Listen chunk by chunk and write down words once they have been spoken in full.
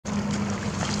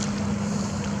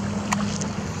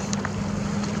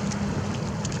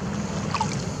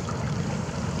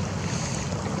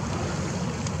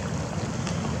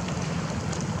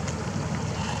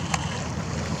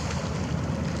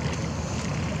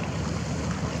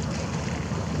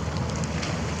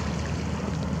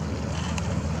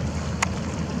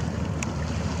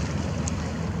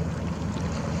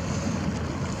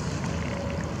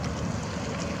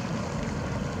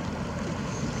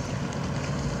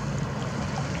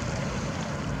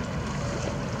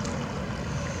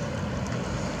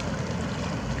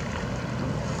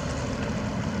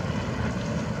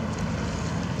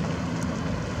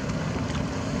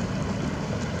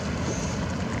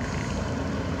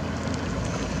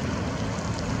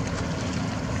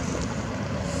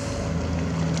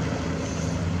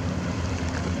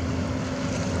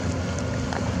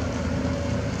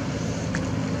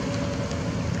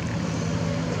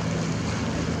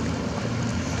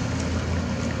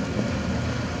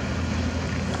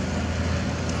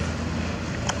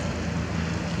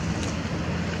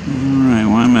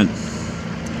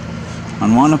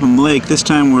Wanapum Lake. This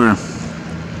time we're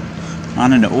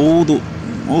on an old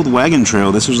wagon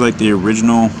trail. This was like the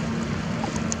original.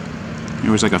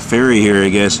 There was like a ferry here, I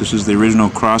guess. This is the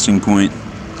original crossing point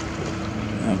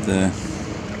of the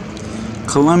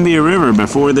Columbia River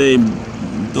before they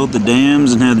built the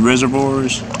dams and had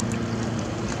reservoirs.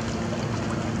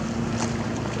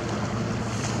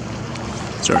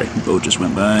 Sorry, boat just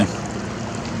went by.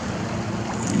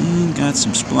 And got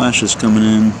some splashes coming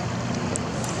in.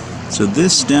 So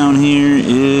this down here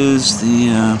is the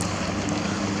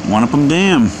Wanapum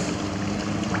Dam.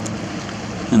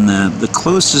 And the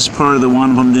closest part of the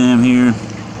Wanapum Dam here,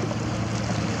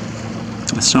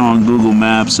 I saw on Google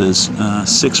Maps, is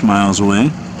 6 miles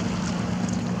away.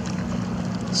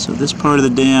 So this part of the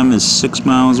dam is 6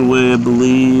 miles away, I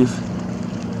believe,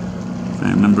 if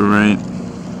I remember right.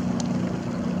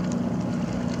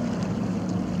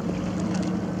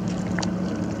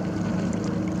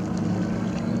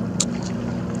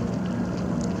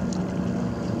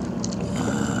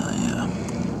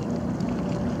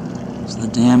 The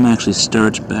dam actually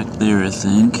starts back there, I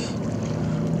think,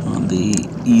 on the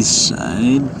east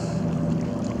side, and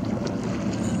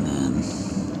then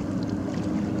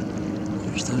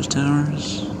there's those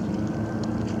towers.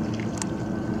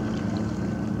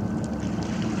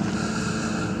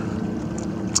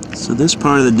 So this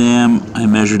part of the dam, I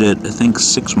measured it, I think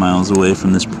 6 miles away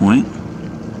from this point.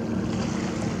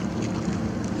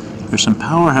 There's some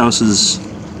powerhouses.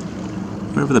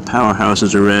 Wherever the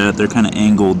powerhouses are at, they're kind of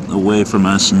angled away from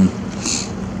us, and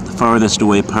the farthest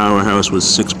away powerhouse was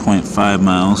 6.5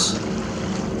 miles.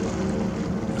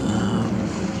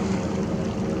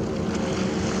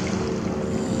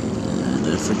 And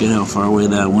I forget how far away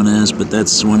that one is, but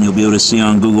that's the one you'll be able to see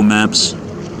on Google Maps.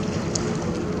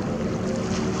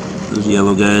 Those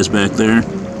yellow guys back there.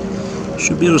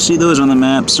 Should be able to see those on the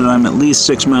map, so I'm at least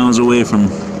 6 miles away from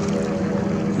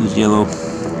those yellow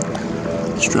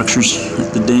structures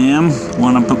at the dam,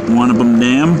 Wanapum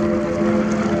Dam.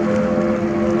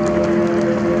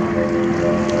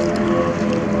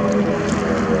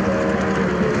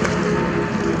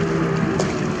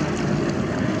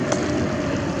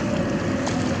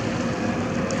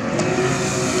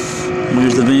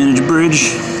 There's the vantage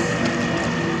bridge.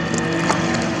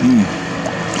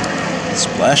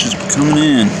 Splashes are coming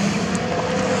in.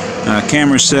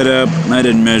 Camera set up, I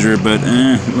didn't measure it, but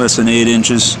less than 8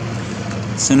 inches.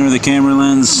 Center of the camera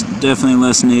lens, definitely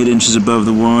less than 8 inches above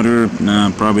the water.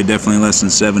 No, probably definitely less than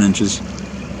 7 inches.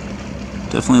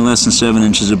 Definitely less than 7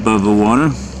 inches above the water.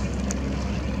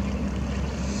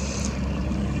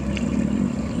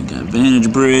 We got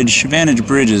Vantage Bridge. Vantage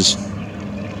Bridge is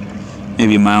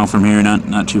maybe a mile from here,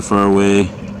 not too far away.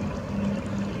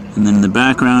 And then in the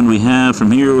background we have,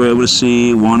 from here we're able to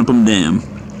see Wanapum Dam.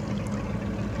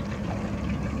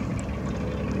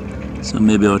 So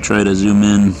maybe I'll try to zoom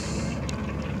in.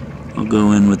 I'll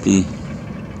go in with the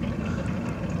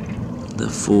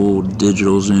full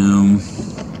digital zoom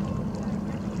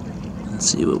and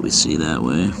see what we see that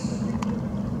way.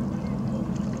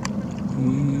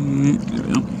 There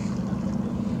we go.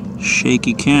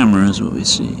 Shaky camera is what we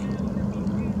see.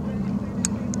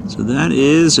 So that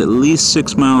is at least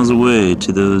 6 miles away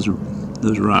to those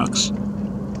rocks.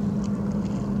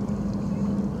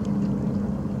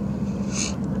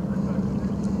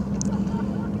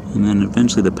 And then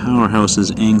eventually the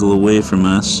powerhouses angle away from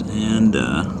us, and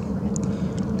the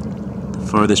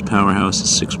farthest powerhouse is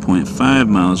 6.5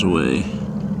 miles away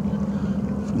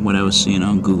from what I was seeing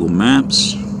on Google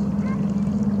Maps.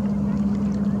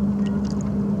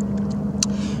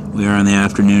 We are in the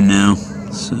afternoon now,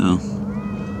 so a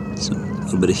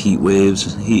little bit of heat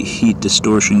waves, heat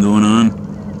distortion going on.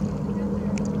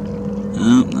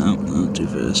 Oh, no, not too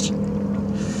fast.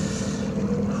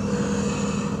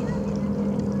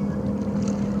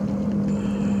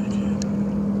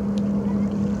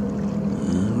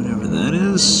 That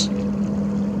is. I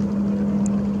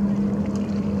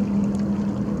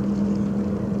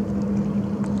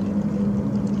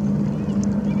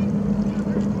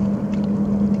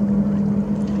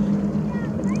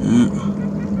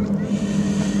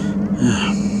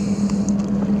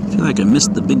feel like I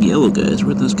missed the big yellow guys.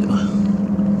 Where'd those go?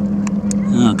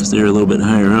 Oh, because they're a little bit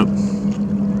higher up.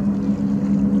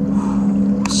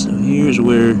 So here's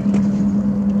where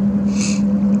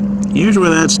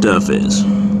that stuff is.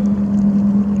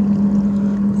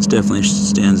 Definitely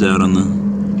stands out on the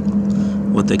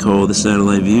what they call the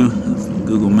satellite view of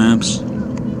Google Maps.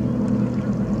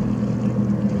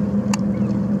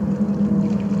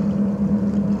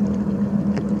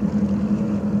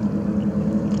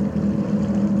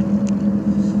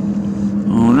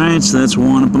 Alright, so that's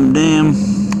Wanapum Dam.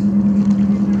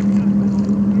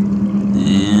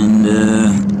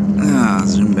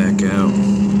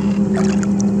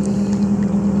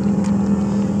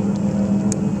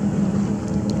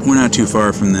 we're not too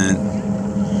far from that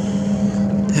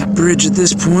bridge at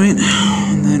this point.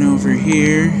 And then over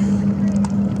here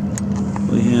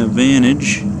we have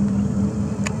Vantage.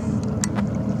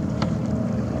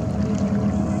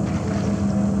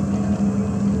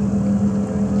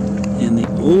 And the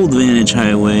old Vantage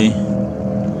Highway,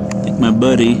 I think my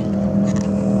buddy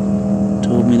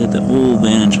told me that the old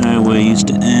Vantage Highway used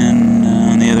to end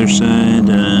on the other side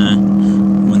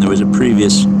when there was a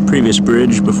previous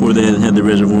bridge before they had the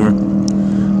reservoir.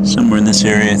 Somewhere in this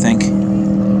area, I think.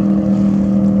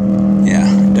 Yeah,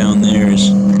 down there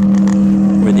is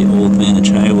where the old Vantage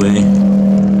Highway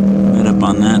met up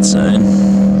on that side.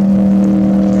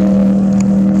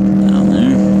 Down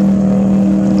there.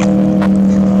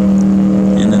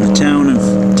 And then the town of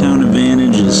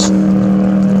Vantage is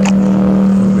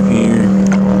over here.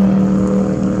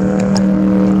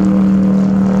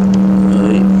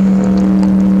 Right.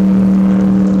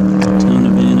 Town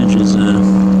of Vantage is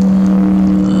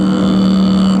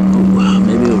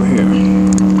maybe over here.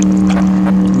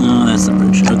 No, that's the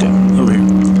bridge. Okay, over here.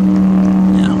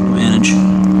 Yeah, Vantage,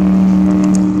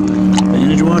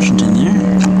 Washington there.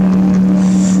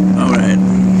 Alright.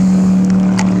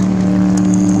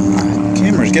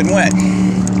 Camera's getting wet.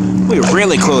 We're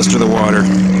really close to the water.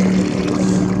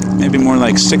 Maybe more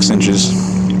like 6 inches.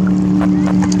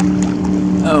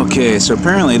 Okay, so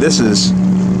apparently this is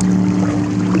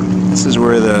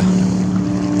where the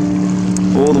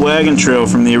old wagon trail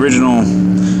from the original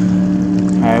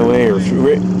highway or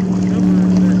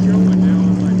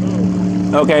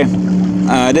okay.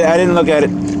 I didn't look at it.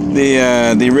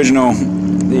 The original.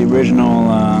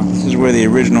 This is where the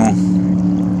original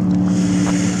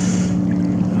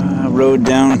road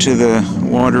down to the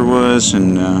water was,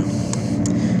 and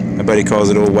my buddy calls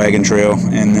it Old Wagon Trail.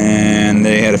 And then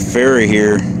they had a ferry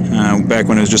here back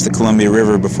when it was just the Columbia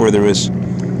River, before there was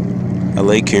a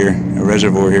lake here, a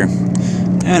reservoir here.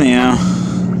 Anyhow,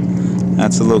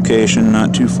 that's the location,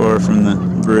 not too far from the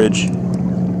bridge.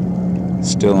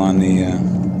 Still on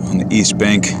the east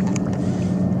bank.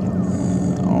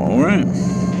 All right.